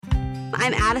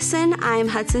I'm Addison. I'm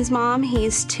Hudson's mom.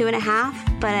 He's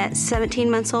 2.5, but at 17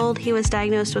 months old, he was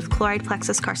diagnosed with choroid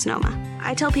plexus carcinoma.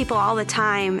 I tell people all the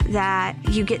time that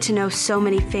you get to know so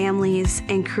many families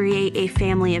and create a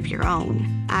family of your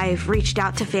own. I've reached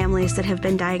out to families that have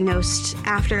been diagnosed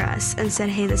after us and said,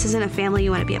 hey, this isn't a family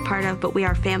you want to be a part of, but we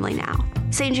are family now.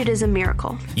 St. Jude is a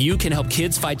miracle. You can help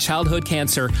kids fight childhood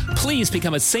cancer. Please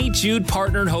become a St. Jude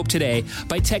Partner in Hope today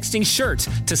by texting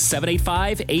SHIRT to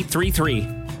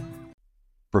 785-833.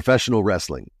 Professional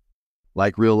wrestling,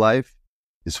 like real life,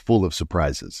 is full of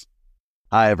surprises.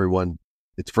 Hi, everyone.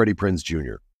 It's Freddie Prinze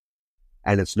Jr.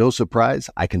 And it's no surprise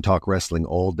I can talk wrestling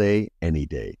all day, any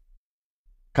day.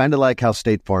 Kind of like how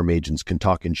State Farm agents can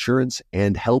talk insurance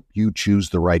and help you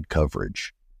choose the right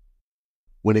coverage.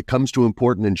 When it comes to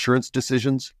important insurance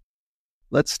decisions,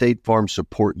 let State Farm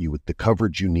support you with the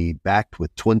coverage you need, backed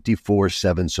with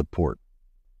 24/7 support.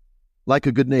 Like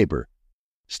a good neighbor,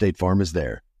 State Farm is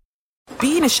there.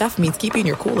 Being a chef means keeping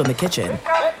your cool in the kitchen.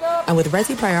 And with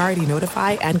Resi Priority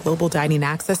Notify and Global Dining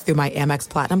Access through my Amex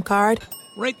Platinum card,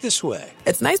 right this way.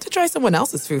 It's nice to try someone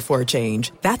else's food for a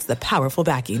change. That's the powerful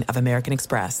backing of American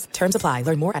Express. Terms apply.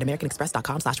 Learn more at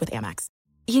americanexpress.com/withAmex.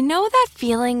 You know that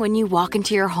feeling when you walk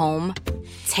into your home,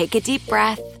 take a deep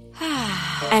breath,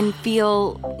 and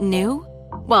feel new?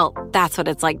 Well, that's what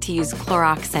it's like to use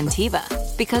Clorox Scentiva.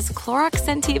 Because Clorox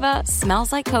Scentiva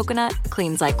smells like coconut,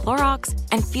 cleans like Clorox,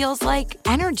 and feels like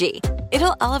energy.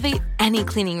 It'll elevate any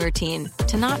cleaning routine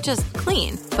to not just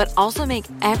clean, but also make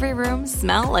every room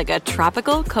smell like a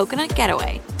tropical coconut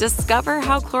getaway. Discover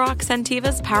how Clorox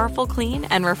Scentiva's powerful clean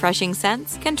and refreshing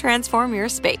scents can transform your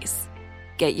space.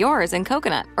 Get yours in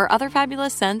coconut or other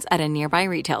fabulous scents at a nearby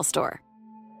retail store.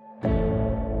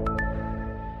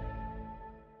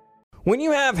 When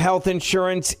you have health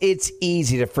insurance, it's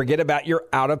easy to forget about your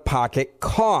out-of-pocket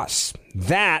costs.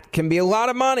 That can be a lot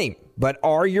of money, but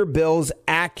are your bills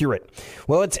accurate?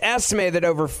 Well, it's estimated that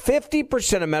over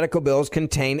 50% of medical bills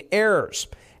contain errors.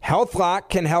 HealthLock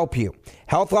can help you.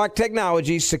 HealthLock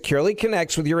technology securely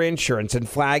connects with your insurance and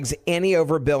flags any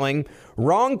overbilling,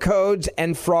 wrong codes,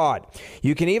 and fraud.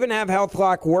 You can even have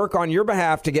HealthLock work on your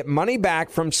behalf to get money back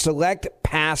from select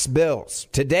past bills.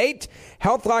 To date,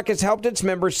 HealthLock has helped its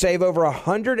members save over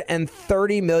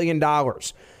 $130 million.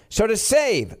 So to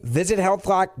save, visit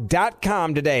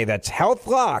healthlock.com today. That's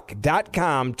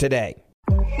healthlock.com today.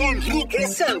 Enrique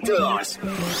Santos.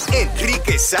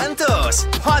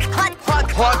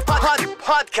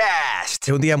 Podcast. Es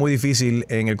un día muy difícil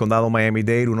en el condado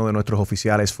Miami-Dade. Uno de nuestros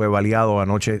oficiales fue baleado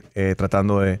anoche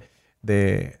tratando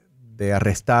de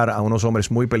arrestar a unos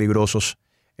hombres muy peligrosos.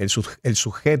 El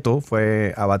sujeto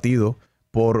fue abatido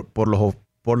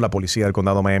por la policía del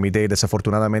condado Miami-Dade.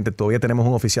 Desafortunadamente, todavía tenemos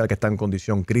un oficial que está en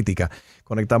condición crítica.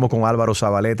 Conectamos con Álvaro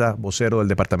Zabaleta, vocero del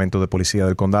Departamento de Policía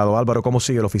del condado. Álvaro, ¿cómo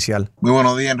sigue el oficial? Muy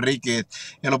buenos días, Enrique.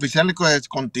 El oficial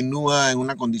continúa en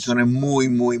una condición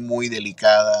muy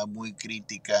delicada, muy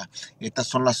crítica. Estas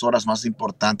son las horas más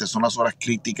importantes, son las horas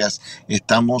críticas.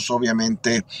 Estamos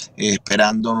obviamente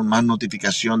esperando más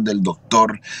notificación del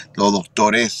doctor, los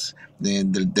doctores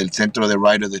del Centro de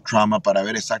Rider de Trauma para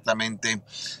ver exactamente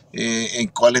en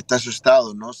cuál está su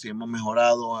estado, ¿no? Si hemos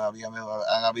mejorado,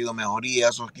 han habido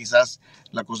mejorías o quizás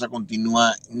la cosa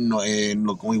continúa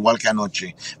igual que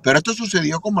anoche. Pero esto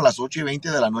sucedió como a las 8:20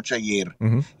 de la noche ayer,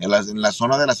 en la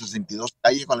zona de la 62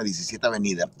 calle con la 17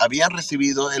 avenida. Habían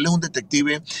recibido, él es un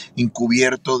detective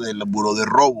encubierto del Buró de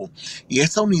Robo, y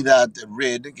esta unidad,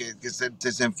 RID,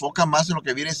 que se enfoca más en lo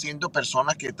que viene siendo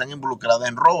personas que están involucradas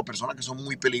en robo, personas que son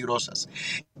muy peligrosas.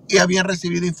 Y habían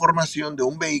recibido información de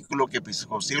un vehículo que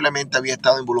posiblemente había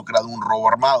estado involucrado en un robo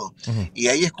armado. Y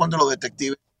ahí es cuando los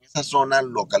detectives en esa zona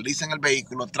localizan el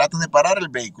vehículo, tratan de parar el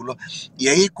vehículo, y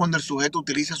ahí es cuando el sujeto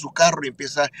utiliza su carro y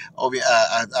empieza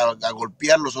a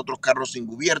golpear los otros carros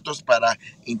encubiertos para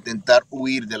intentar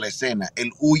huir de la escena.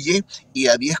 Él huye y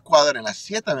a 10 cuadras en la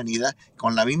 7 avenida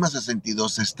con la misma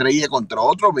 62 se estrella contra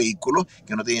otro vehículo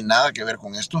que no tiene nada que ver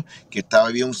con esto, que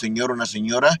había un señor, una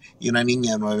señora y una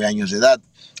niña de 9 años de edad.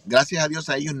 Gracias a Dios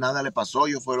a ellos nada le pasó,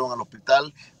 ellos fueron al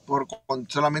hospital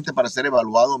solamente para ser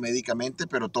evaluados médicamente,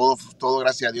 pero todo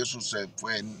gracias a Dios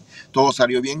todo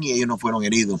salió bien y ellos no fueron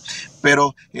heridos.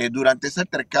 Pero durante ese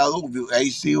altercado,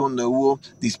 ahí sí donde hubo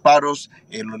disparos,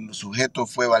 el sujeto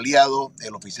fue baleado,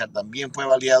 el oficial también fue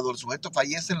baleado, el sujeto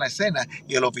fallece en la escena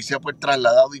y el oficial fue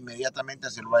trasladado inmediatamente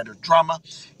hacia el Rider Trauma,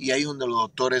 y ahí donde los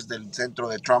doctores del centro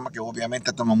de trauma, que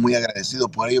obviamente estamos muy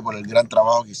agradecidos por ellos, por el gran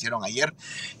trabajo que hicieron ayer,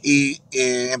 y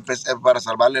para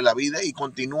salvarle la vida, y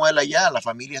continúa él allá. La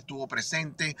familia estuvo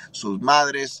presente, sus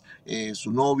madres,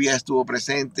 su novia estuvo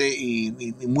presente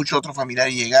y muchos otros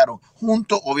familiares llegaron,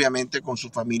 junto obviamente con su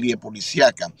familia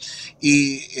policíaca.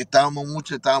 Y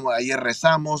ayer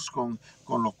rezamos con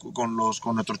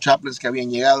nuestros chaplains que habían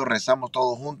llegado, rezamos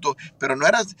todos juntos, pero no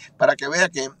era para que vea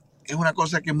que es una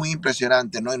cosa que es muy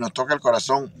impresionante, ¿no? Y nos toca el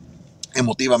corazón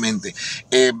emotivamente.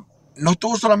 No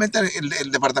estuvo solamente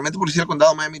el Departamento de Policía del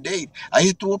Condado de Miami-Dade, ahí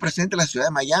estuvo presente la ciudad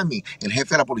de Miami, el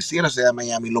jefe de la policía de la ciudad de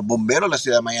Miami, los bomberos de la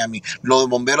ciudad de Miami, los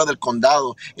bomberos del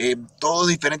condado, todos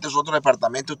diferentes otros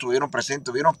departamentos estuvieron presentes,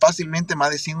 tuvieron fácilmente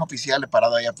más de 100 oficiales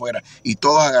parados allá afuera y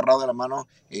todos agarrados de la mano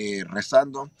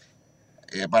rezando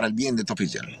para el bien de este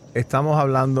oficial. Estamos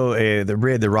hablando de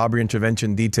RID, de Robbery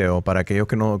Intervention Detail. Para aquellos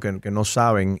que no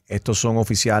saben, estos son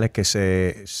oficiales que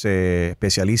se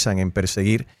especializan en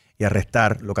perseguir y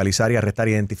arrestar, localizar y arrestar,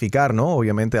 identificar, ¿no?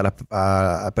 Obviamente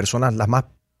a personas, las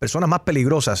personas más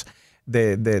peligrosas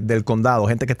del condado,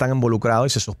 gente que están involucrados y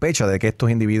se sospecha de que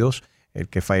estos individuos, el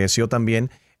que falleció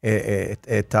también,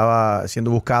 estaba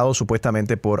siendo buscado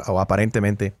supuestamente o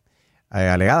aparentemente,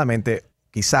 alegadamente,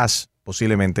 quizás,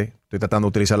 posiblemente, estoy tratando de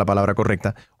utilizar la palabra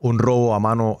correcta, un robo a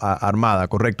mano armada,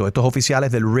 correcto. Estos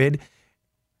oficiales del RID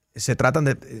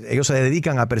ellos se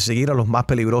dedican a perseguir a los más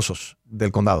peligrosos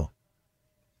del condado.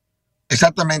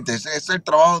 Exactamente, ese es el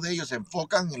trabajo de ellos, se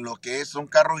enfocan en lo que son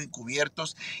carros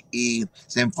encubiertos y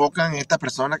se enfocan en estas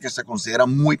personas que se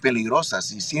consideran muy peligrosas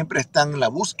y siempre están en las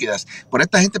búsquedas por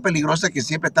esta gente peligrosa que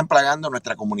siempre están plagando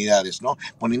nuestras comunidades, ¿no?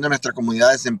 Poniendo nuestras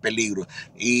comunidades en peligro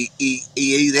y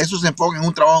de eso se enfocan en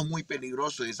un trabajo muy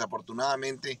peligroso y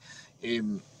desafortunadamente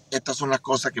estas son las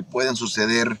cosas que pueden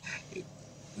suceder.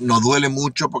 Nos duele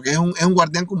mucho porque es un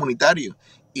guardián comunitario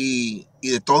y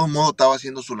de todo modo estaba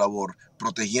haciendo su labor,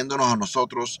 protegiéndonos a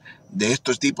nosotros de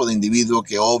estos tipos de individuos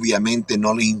que obviamente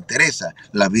no les interesa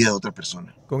la vida de otras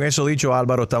personas. Con eso dicho,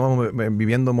 Álvaro, estamos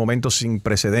viviendo momentos sin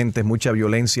precedentes, mucha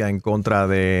violencia en contra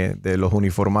de los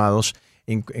uniformados,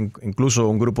 incluso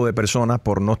un grupo de personas,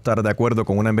 por no estar de acuerdo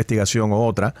con una investigación u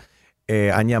otra,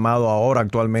 han llamado ahora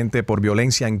actualmente por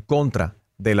violencia en contra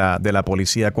de la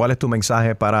policía. ¿Cuál es tu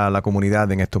mensaje para la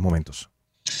comunidad en estos momentos?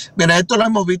 Mira, esto lo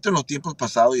hemos visto en los tiempos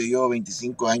pasados. Yo llevo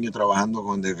 25 años trabajando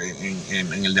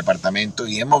en el departamento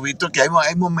y hemos visto que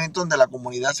hay momentos donde la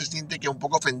comunidad se siente que un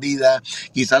poco ofendida,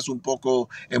 quizás un poco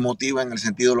emotiva en el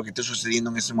sentido de lo que esté sucediendo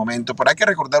en ese momento. Pero hay que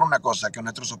recordar una cosa, que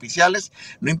nuestros oficiales,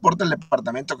 no importa el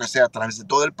departamento que sea, a través de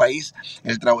todo el país,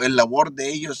 el labor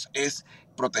de ellos es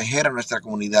proteger a nuestra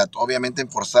comunidad, obviamente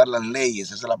enforzar las leyes.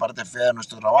 Esa es la parte fea de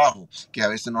nuestro trabajo, que a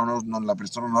veces la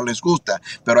persona no les gusta,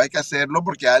 pero hay que hacerlo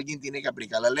porque alguien tiene que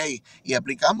aplicar la ley y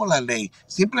aplicamos la ley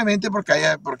simplemente porque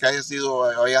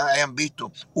hayan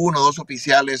visto uno o dos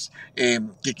oficiales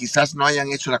que quizás no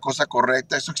hayan hecho la cosa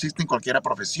correcta. Eso existe en cualquier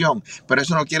profesión, pero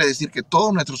eso no quiere decir que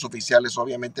todos nuestros oficiales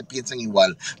obviamente piensen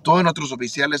igual. Todos nuestros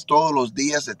oficiales todos los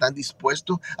días están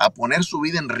dispuestos a poner su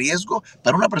vida en riesgo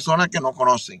para una persona que no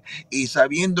conocen y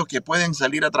sabiendo que pueden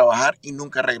salir a trabajar y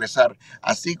nunca regresar.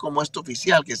 Así como este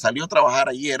oficial que salió a trabajar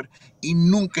ayer y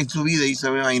nunca en su vida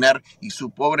hizo imaginar, y su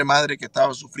pobre madre que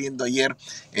estaba sufriendo ayer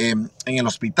en el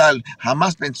hospital,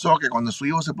 jamás pensó que cuando su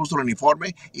hijo se puso el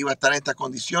uniforme iba a estar en estas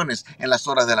condiciones en las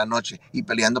horas de la noche y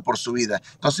peleando por su vida.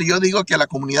 Entonces yo digo que la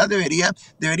comunidad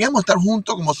deberíamos estar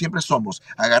juntos como siempre somos,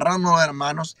 agarrarnos de las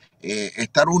manos,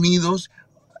 estar unidos,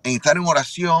 estar en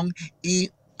oración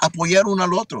y apoyar uno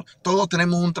al otro. Todos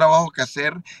tenemos un trabajo que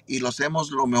hacer y lo hacemos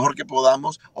lo mejor que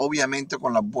podamos, obviamente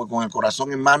con el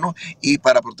corazón en mano y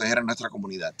para proteger a nuestra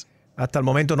comunidad. Hasta el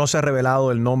momento no se ha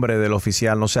revelado el nombre del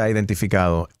oficial, no se ha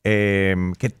identificado.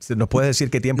 ¿Nos puedes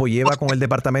decir qué tiempo lleva con el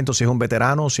departamento? Si es un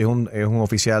veterano, si es un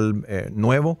oficial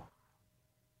nuevo.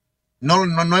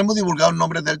 No hemos divulgado el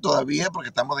nombre de él todavía porque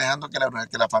estamos dejando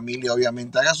que la familia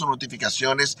obviamente haga sus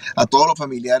notificaciones a todos los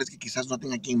familiares que quizás no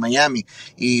estén aquí en Miami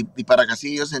y para que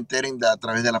así ellos se enteren a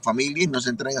través de la familia y no se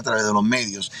enteren a través de los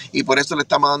medios. Y por eso le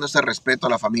estamos dando ese respeto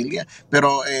a la familia.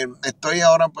 Pero estoy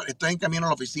en camino a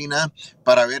la oficina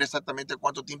para ver exactamente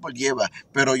cuánto tiempo él lleva.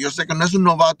 Pero yo sé que no es un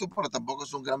novato, pero tampoco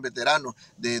es un gran veterano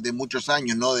de muchos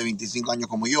años, no de 25 años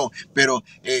como yo. Pero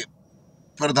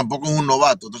tampoco es un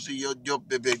novato. Entonces yo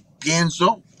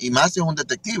pienso, y más es un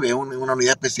detective, es una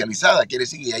unidad especializada, quiere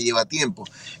decir que ya lleva tiempo.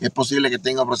 Es posible que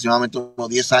tenga aproximadamente unos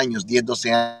 10 años, 10,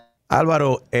 12 años.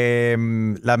 Álvaro,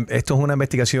 esto es una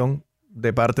investigación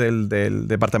de parte del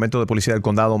Departamento de Policía del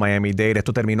Condado Miami-Dade.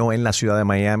 Esto terminó en la ciudad de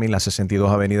Miami, en la 62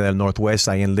 Avenida del Northwest,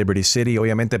 ahí en Liberty City.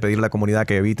 Obviamente pedir a la comunidad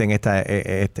que eviten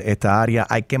esta área.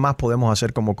 ¿Qué más podemos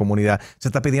hacer como comunidad? ¿Se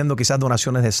está pidiendo quizás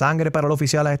donaciones de sangre para el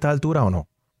oficial a esta altura o no?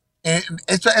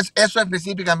 Eso es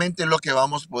específicamente lo que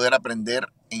vamos a poder aprender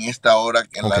en esta hora,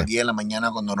 en las 10 de la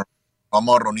mañana, cuando nos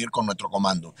vamos a reunir con nuestro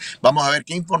comando. Vamos a ver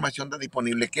qué información está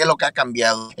disponible, qué es lo que ha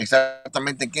cambiado,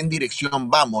 exactamente en qué dirección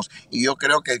vamos. Y yo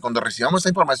creo que cuando recibamos esa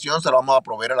información se la vamos a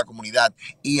proveer a la comunidad.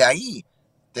 Y ahí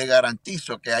te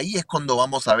garantizo que ahí es cuando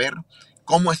vamos a ver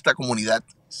cómo esta comunidad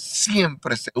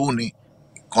siempre se une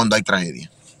cuando hay tragedia.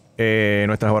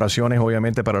 Nuestras oraciones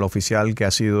obviamente para el oficial que ha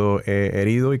sido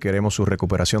herido y queremos su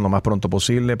recuperación lo más pronto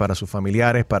posible, para sus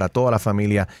familiares, para toda la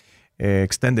familia,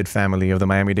 extended family of the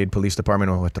Miami-Dade Police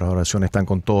Department. Nuestras oraciones están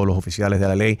con todos los oficiales de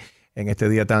la ley en este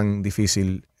día tan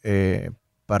difícil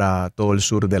para todo el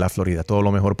sur de la Florida. Todo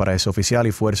lo mejor para ese oficial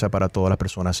y fuerza para todas las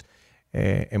personas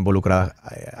involucradas.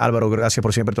 Álvaro, gracias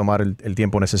por siempre tomar el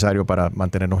tiempo necesario para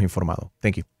mantenernos informados.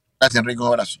 Thank you. Gracias, Enrique. Un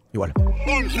abrazo. Igual.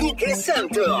 Enrique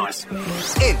Santos.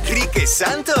 Enrique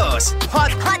Santos.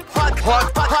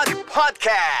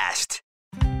 Podcast.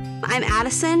 I'm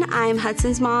Addison. I'm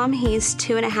Hudson's mom. He's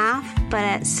 2.5, but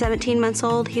at 17 months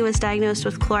old, he was diagnosed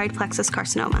with choroid plexus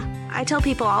carcinoma. I tell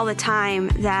people all the time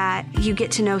that you get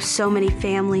to know so many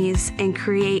families and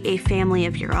create a family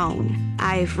of your own.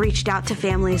 I've reached out to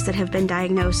families that have been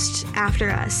diagnosed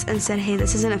after us and said, hey,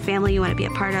 this isn't a family you want to be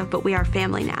a part of, but we are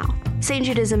family now. St.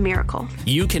 Jude is a miracle.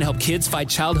 You can help kids fight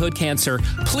childhood cancer.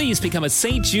 Please become a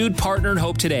St. Jude Partner in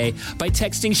Hope today by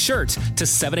texting SHIRT to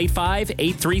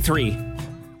 785-833.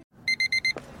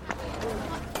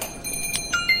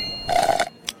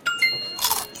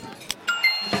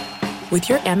 With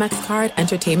your Amex card,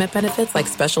 entertainment benefits like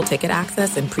special ticket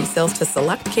access and pre-sales to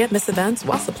select can't-miss events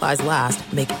while supplies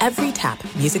last make every tap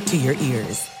music to your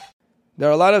ears. There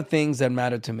are a lot of things that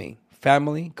matter to me.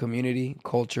 Family, community,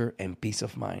 culture, and peace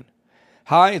of mind.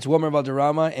 Hi, it's Wilmer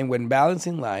Valderrama, and when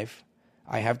balancing life,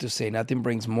 I have to say nothing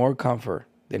brings more comfort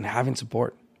than having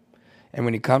support. And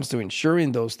when it comes to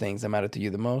ensuring those things that matter to you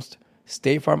the most,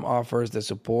 State Farm offers the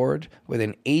support with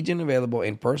an agent available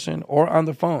in person or on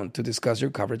the phone to discuss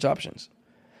your coverage options.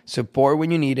 Support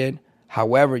when you need it,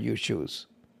 however you choose.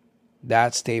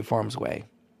 That's State Farm's way.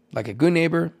 Like a good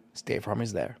neighbor, State Farm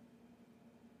is there.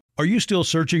 Are you still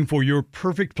searching for your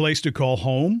perfect place to call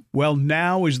home? Well,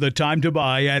 now is the time to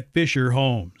buy at Fisher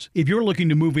Homes. If you're looking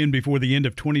to move in before the end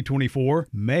of 2024,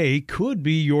 May could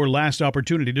be your last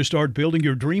opportunity to start building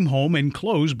your dream home and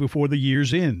close before the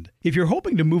year's end. If you're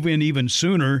hoping to move in even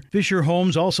sooner, Fisher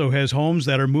Homes also has homes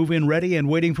that are move-in ready and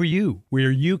waiting for you,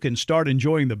 where you can start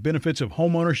enjoying the benefits of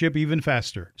homeownership even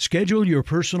faster. Schedule your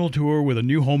personal tour with a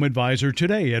new home advisor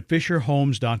today at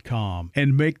FisherHomes.com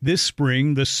and make this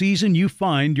spring the season you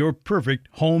find your perfect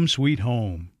home sweet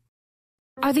home.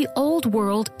 Are the old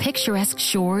world picturesque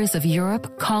shores of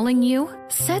Europe calling you?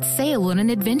 Set sail on an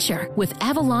adventure with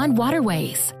Avalon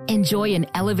Waterways. Enjoy an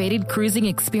elevated cruising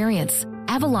experience.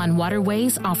 Avalon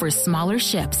Waterways offers smaller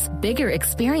ships, bigger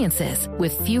experiences,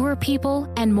 with fewer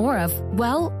people and more of,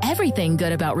 well, everything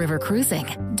good about river cruising.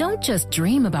 Don't just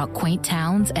dream about quaint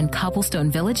towns and cobblestone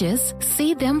villages.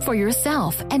 See them for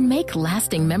yourself and make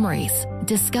lasting memories.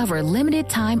 Discover limited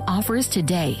time offers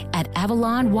today at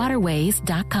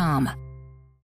AvalonWaterways.com.